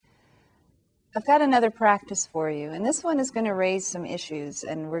I've got another practice for you, and this one is going to raise some issues,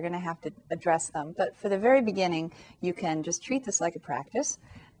 and we're going to have to address them. But for the very beginning, you can just treat this like a practice.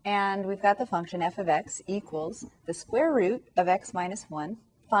 And we've got the function f of x equals the square root of x minus 1.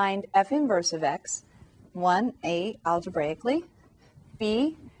 Find f inverse of x, 1, A, algebraically,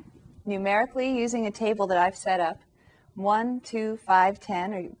 B, numerically using a table that I've set up. 1, 2, 5,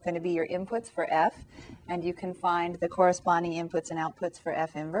 10 are going to be your inputs for f, and you can find the corresponding inputs and outputs for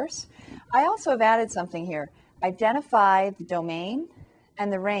f inverse. I also have added something here. Identify the domain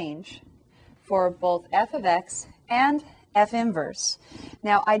and the range for both f of x and f inverse.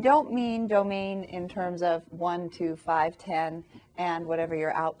 Now, I don't mean domain in terms of 1, 2, 5, 10, and whatever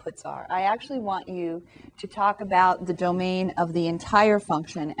your outputs are. I actually want you to talk about the domain of the entire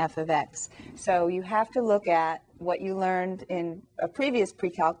function f of x. So you have to look at what you learned in a previous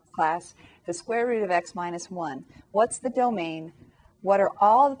pre-calc class, the square root of x minus 1. What's the domain? What are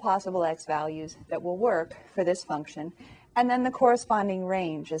all the possible x values that will work for this function? And then the corresponding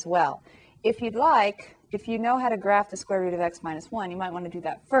range as well. If you'd like, if you know how to graph the square root of x minus 1, you might want to do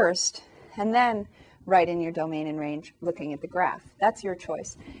that first, and then write in your domain and range looking at the graph. That's your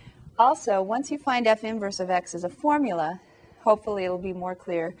choice. Also, once you find f inverse of x as a formula, hopefully it'll be more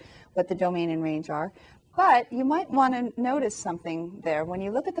clear what the domain and range are. But you might want to notice something there. When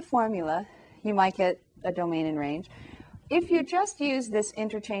you look at the formula, you might get a domain and range. If you just use this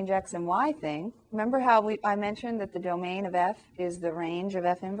interchange x and y thing, remember how I mentioned that the domain of f is the range of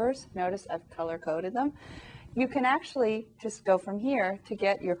f inverse? Notice I've color-coded them. You can actually just go from here to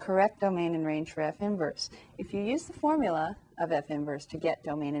get your correct domain and range for f inverse. If you use the formula of f inverse to get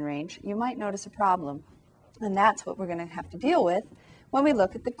domain and range, you might notice a problem. And that's what we're going to have to deal with when we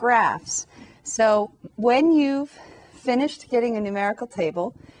look at the graphs. So when you've finished getting a numerical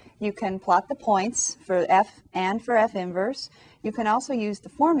table, you can plot the points for f and for f inverse. You can also use the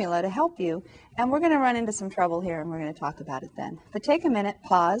formula to help you. And we're going to run into some trouble here, and we're going to talk about it then. But take a minute,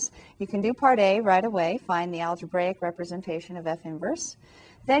 pause. You can do part A right away, find the algebraic representation of f inverse.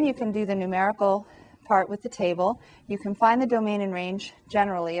 Then you can do the numerical part with the table. You can find the domain and range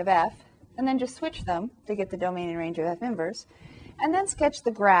generally of f, and then just switch them to get the domain and range of f inverse. And then sketch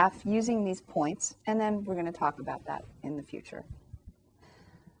the graph using these points, and then we're going to talk about that in the future.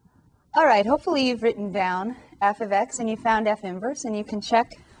 All right, hopefully you've written down f of x and you found f inverse, and you can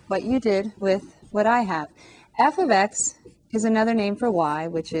check what you did with what I have. F of x is another name for y,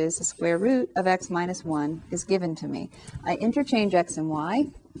 which is the square root of x minus 1 is given to me. I interchange x and y,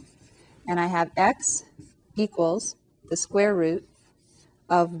 and I have x equals the square root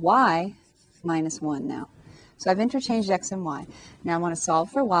of y minus 1 now. So I've interchanged x and y. Now I want to solve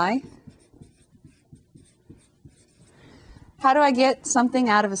for y. How do I get something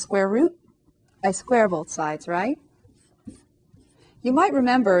out of a square root? I square both sides, right? You might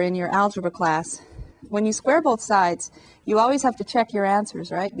remember in your algebra class, when you square both sides, you always have to check your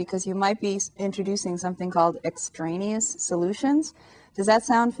answers, right? Because you might be introducing something called extraneous solutions. Does that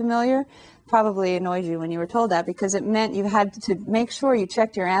sound familiar? Probably annoyed you when you were told that, because it meant you had to make sure you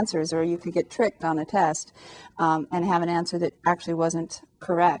checked your answers, or you could get tricked on a test and have an answer that actually wasn't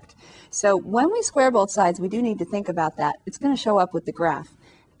correct. So when we square both sides, we do need to think about that. It's going to show up with the graph.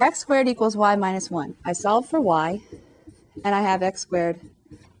 X squared equals y minus 1. I solve for y, and I have x squared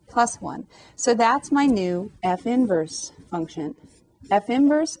plus 1. So that's my new f inverse function. F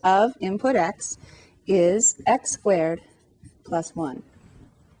inverse of input x is x squared plus 1.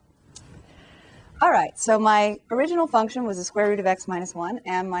 All right, so my original function was the square root of x minus 1,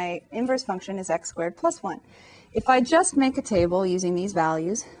 and my inverse function is x squared plus 1. If I just make a table using these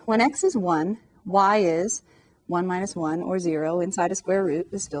values, when x is 1, y is 1 minus 1, or 0, inside a square root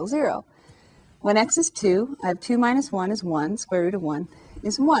is still 0. When x is 2, I have 2 minus 1 is 1, square root of 1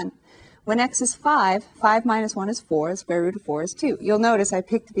 is 1. When x is 5, 5 minus 1 is 4, the square root of 4 is 2. You'll notice I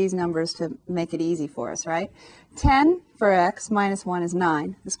picked these numbers to make it easy for us, right? 10 for x minus 1 is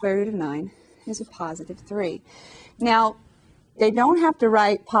 9. The square root of 9 is a positive 3. Now, they don't have to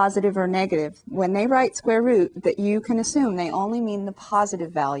write positive or negative. When they write square root, that you can assume they only mean the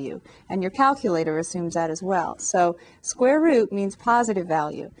positive value, and your calculator assumes that as well. So square root means positive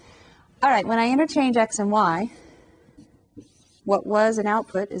value. All right, when I interchange x and y, what was an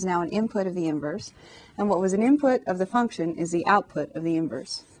output is now an input of the inverse, and what was an input of the function is the output of the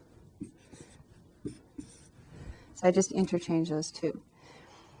inverse. So I just interchange those two.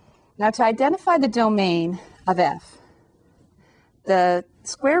 Now to identify the domain of f, the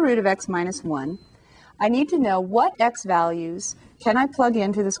square root of x minus 1, I need to know what x values can I plug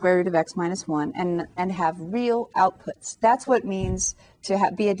into the square root of x minus 1 and have real outputs. That's what it means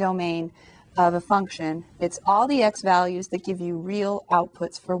to be a domain of a function, it's all the x values that give you real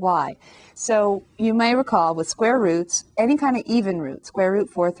outputs for y. So you may recall with square roots, any kind of even root, square root,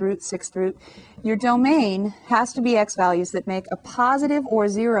 fourth root, sixth root, your domain has to be x values that make a positive or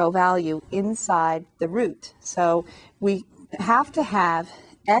zero value inside the root. So we have to have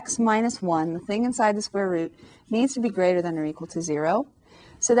x minus 1, the thing inside the square root, needs to be greater than or equal to 0.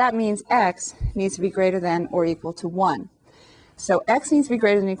 So that means x needs to be greater than or equal to 1. So x needs to be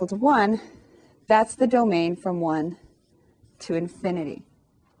greater than or equal to 1. That's the domain from 1 to infinity.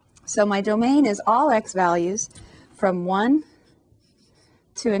 So my domain is all x values from 1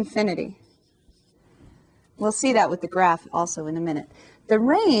 to infinity. We'll see that with the graph also in a minute. The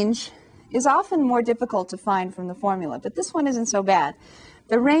range is often more difficult to find from the formula, but this one isn't so bad.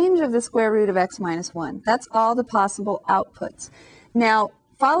 The range of the square root of x minus 1, that's all the possible outputs. Now,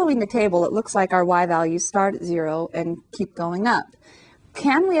 following the table, it looks like our y values start at 0 and keep going up.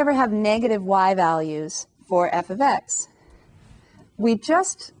 Can we ever have negative y values for f of x? We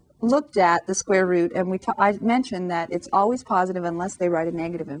just looked at the square root, and I mentioned that it's always positive unless they write a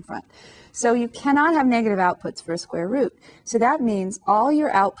negative in front. So you cannot have negative outputs for a square root. So that means all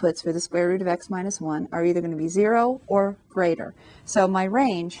your outputs for the square root of x minus 1 are either going to be 0 or greater. So my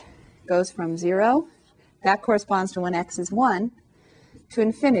range goes from 0, that corresponds to when x is 1, to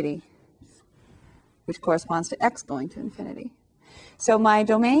infinity, which corresponds to x going to infinity. So my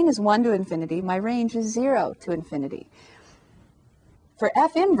domain is 1 to infinity. My range is 0 to infinity. For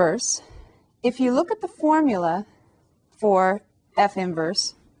f inverse, if you look at the formula for f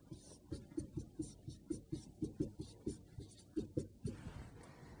inverse,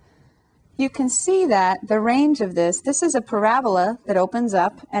 you can see that the range of this is a parabola that opens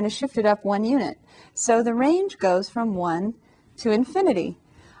up and is shifted up 1 unit. So the range goes from 1 to infinity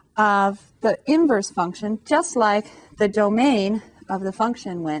of the inverse function, just like the domain of the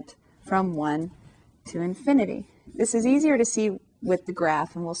function went from 1 to infinity. This is easier to see with the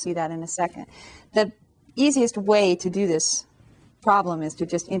graph, and we'll see that in a second. The easiest way to do this problem is to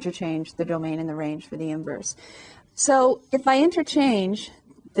just interchange the domain and the range for the inverse. So if I interchange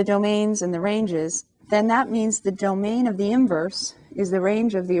the domains and the ranges, then that means the domain of the inverse is the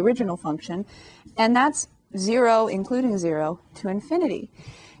range of the original function, and that's 0, including 0, to infinity.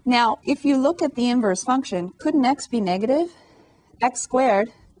 Now, if you look at the inverse function, couldn't x be negative? X squared,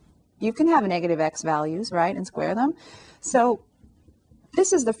 you can have negative x values, right, and square them. So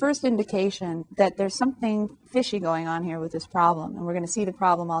this is the first indication that there's something fishy going on here with this problem, and we're going to see the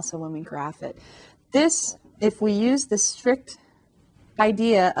problem also when we graph it. This, if we use the strict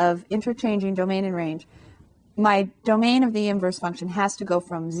idea of interchanging domain and range, my domain of the inverse function has to go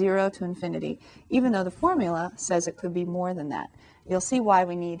from 0 to infinity, even though the formula says it could be more than that. You'll see why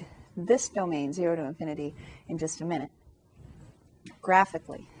we need this domain, 0 to infinity, in just a minute.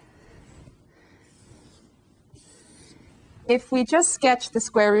 Graphically, if we just sketch the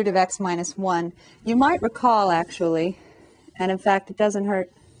square root of x minus 1, you might recall actually, and in fact it doesn't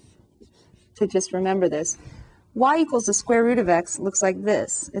hurt to just remember this, y equals the square root of x looks like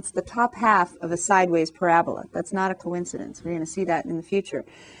this. It's the top half of a sideways parabola. That's not a coincidence. We're going to see that in the future.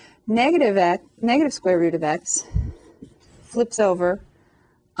 Negative square root of x flips over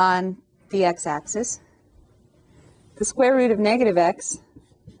on the x-axis. The square root of negative x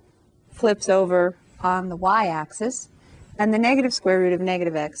flips over on the y-axis. And the negative square root of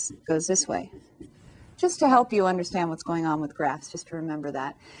negative x goes this way. Just to help you understand what's going on with graphs, just to remember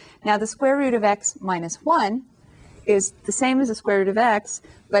that. Now, the square root of x minus 1 is the same as the square root of x,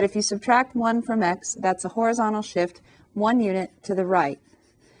 but if you subtract 1 from x, that's a horizontal shift 1 unit to the right.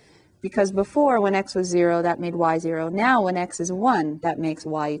 Because before, when x was 0, that made y 0. Now, when x is 1, that makes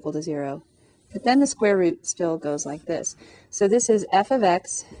y equal to 0. But then the square root still goes like this. So this is f of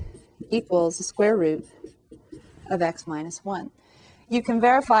x equals the square root of x minus 1. You can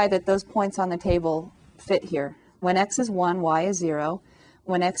verify that those points on the table fit here. When x is 1, y is 0.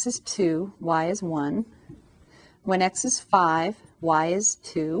 When x is 2, y is 1. When x is 5, y is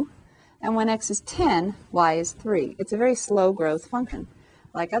 2. And when x is 10, y is 3. It's a very slow growth function,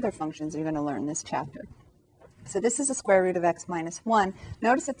 like other functions you're going to learn this chapter. So this is the square root of x minus 1.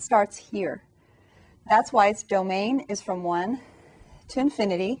 Notice it starts here. That's why its domain is from 1 to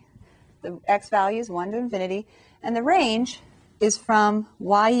infinity. The x value is 1 to infinity. And the range is from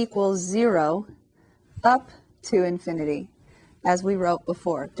y equals 0 up to infinity, as we wrote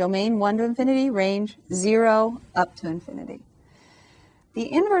before. Domain 1 to infinity, range 0 up to infinity.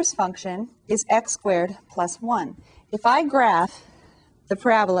 The inverse function is x squared plus 1. If I graph the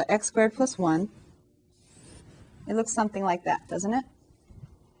parabola x squared plus 1, it looks something like that, doesn't it?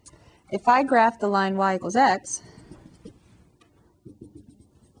 If I graph the line y equals x,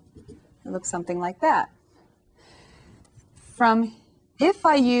 it It looks something like that. If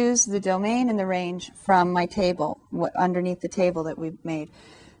I use the domain and the range from my table, underneath the table that we've made,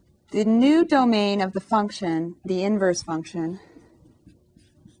 the new domain of the function, the inverse function,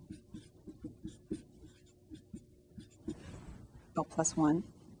 plus 1.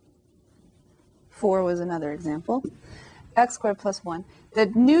 4 was another example. X squared plus 1.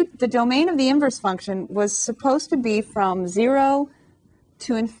 The domain of the inverse function was supposed to be from 0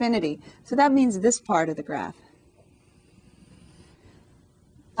 to infinity. So that means this part of the graph.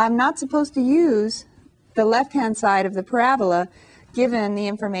 I'm not supposed to use the left-hand side of the parabola given the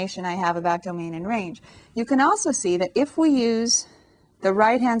information I have about domain and range. You can also see that if we use the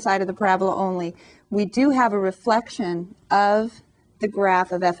right-hand side of the parabola only, we do have a reflection of the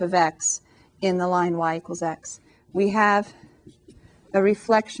graph of f of x in the line y equals x. We have a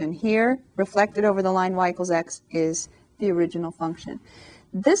reflection here, reflected over the line y equals x is the original function.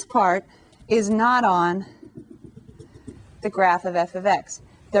 This part is not on the graph of f of x.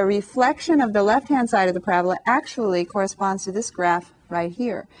 The reflection of the left-hand side of the parabola actually corresponds to this graph right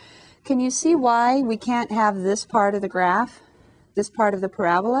here. Can you see why we can't have this part of the graph, this part of the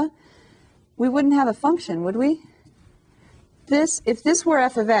parabola? We wouldn't have a function, would we? If this were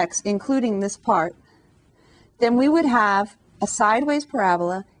f of x, including this part, then we would have a sideways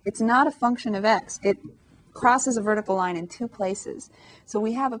parabola. It's not a function of x. It crosses a vertical line in two places. So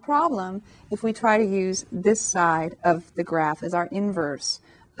we have a problem if we try to use this side of the graph as our inverse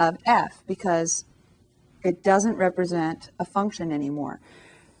of f, because it doesn't represent a function anymore.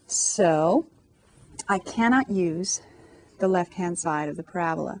 So I cannot use the left-hand side of the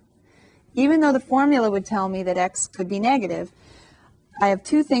parabola. Even though the formula would tell me that x could be negative, I have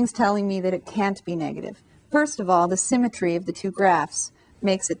two things telling me that it can't be negative. First of all, the symmetry of the two graphs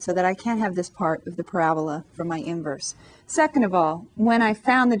makes it so that I can't have this part of the parabola for my inverse. Second of all, when I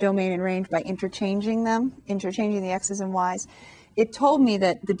found the domain and range by interchanging the x's and y's, it told me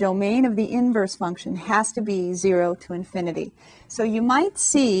that the domain of the inverse function has to be 0 to infinity. So you might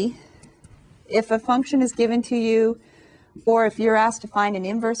see, if a function is given to you, or if you're asked to find an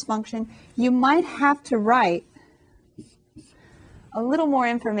inverse function, you might have to write a little more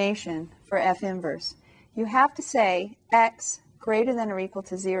information for f inverse. You have to say x greater than or equal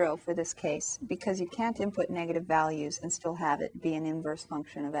to 0 for this case, because you can't input negative values and still have it be an inverse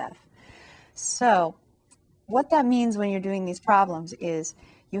function of f. So what that means when you're doing these problems is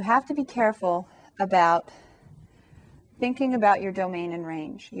you have to be careful about thinking about your domain and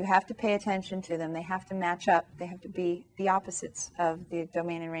range. You have to pay attention to them. They have to match up. They have to be the opposites of the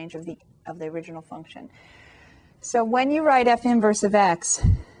domain and range of the original function. So when you write f inverse of x,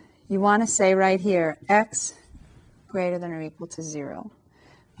 you want to say right here, x greater than or equal to 0,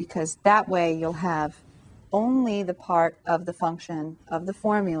 because that way you'll have only the part of the function of the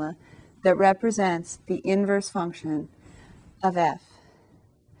formula that represents the inverse function of f.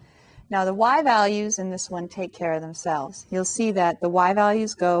 Now the y values in this one take care of themselves. You'll see that the y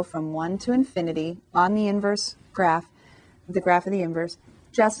values go from 1 to infinity on the inverse graph, the graph of the inverse,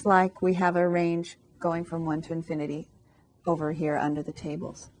 just like we have a range going from 1 to infinity over here under the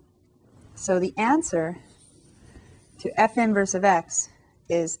tables. So the answer to f inverse of x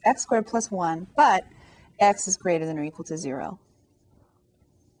is x squared plus 1, but x is greater than or equal to 0.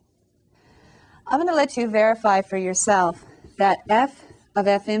 I'm going to let you verify for yourself that f of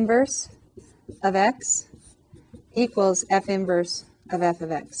f inverse of x equals f inverse of f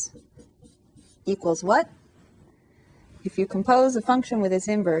of x. Equals what? If you compose a function with its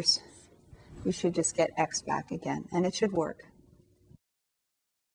inverse, you should just get x back again, and it should work.